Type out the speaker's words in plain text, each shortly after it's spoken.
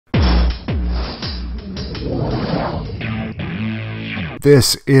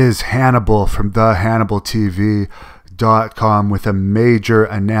This is Hannibal from the Hannibal TV.com with a major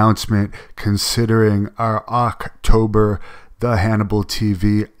announcement considering our October The Hannibal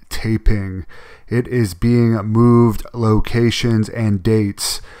TV taping. It is being moved locations and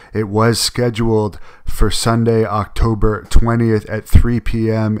dates. It was scheduled for Sunday, October 20th at 3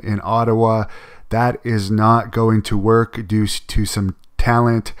 p.m. in Ottawa. That is not going to work due to some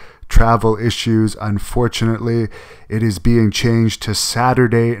talent travel issues. Unfortunately, it is being changed to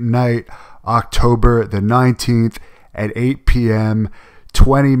Saturday night, October the 19th at 8 p.m.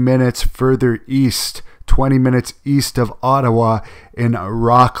 20 minutes further east, 20 minutes east of Ottawa in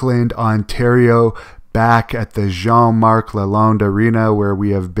Rockland, Ontario, back at the Marc Lalonde Arena, where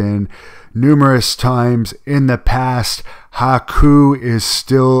we have been numerous times in the past. Haku is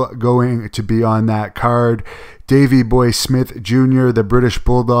still going to be on that card. Davey Boy Smith Jr., the British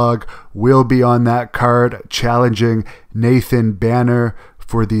Bulldog, will be on that card, challenging Nathan Banner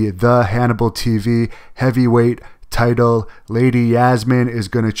for the Hannibal TV Heavyweight Title. Lady Yasmin is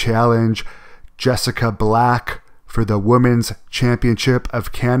going to challenge Jessica Black for the Women's Championship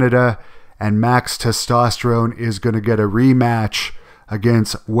of Canada. And Max Testosterone is going to get a rematch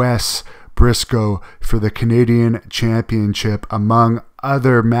against Wes Brisco for the Canadian Championship, among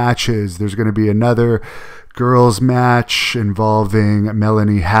other matches. There's going to be another girls match involving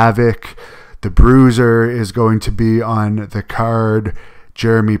Melanie Havoc. The Bruiser is going to be on the card.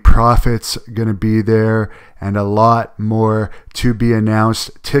 Jeremy Prophet's going to be there, and a lot more to be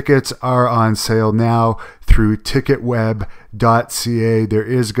announced. Tickets are on sale now through ticketweb.ca. There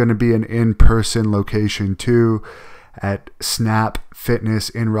is going to be an in-person location too at Snap Fitness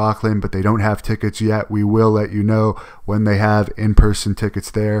in Rockland, but they don't have tickets yet. We will let you know when they have in-person tickets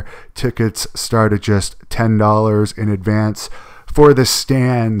there. Tickets start at just $10 in advance for the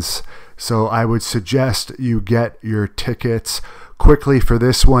stands, so I would suggest you get your tickets quickly for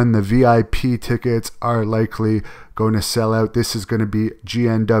this one. The VIP tickets are likely going to sell out. This is going to be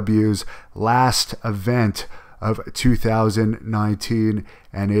GNW's last event of 2019,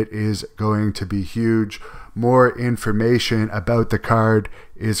 and it is going to be huge. More information about the card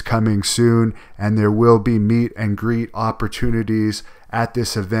is coming soon, and there will be meet and greet opportunities at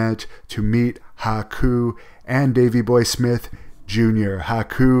this event to meet Haku and Davey Boy Smith Jr.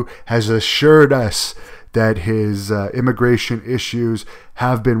 Haku has assured us that his immigration issues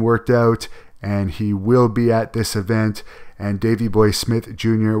have been worked out, and he will be at this event. And Davey Boy Smith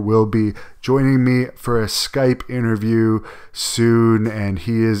Jr. will be joining me for a Skype interview soon, and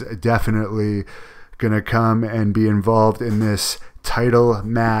he is definitely going to come and be involved in this title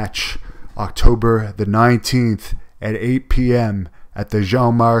match October the 19th at 8 p.m. at the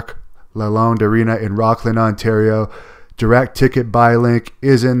Marc Lalonde Arena in Rockland, Ontario. Direct ticket buy link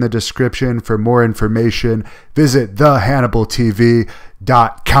is in the description. For more information, visit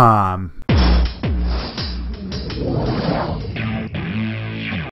thehannibaltv.com.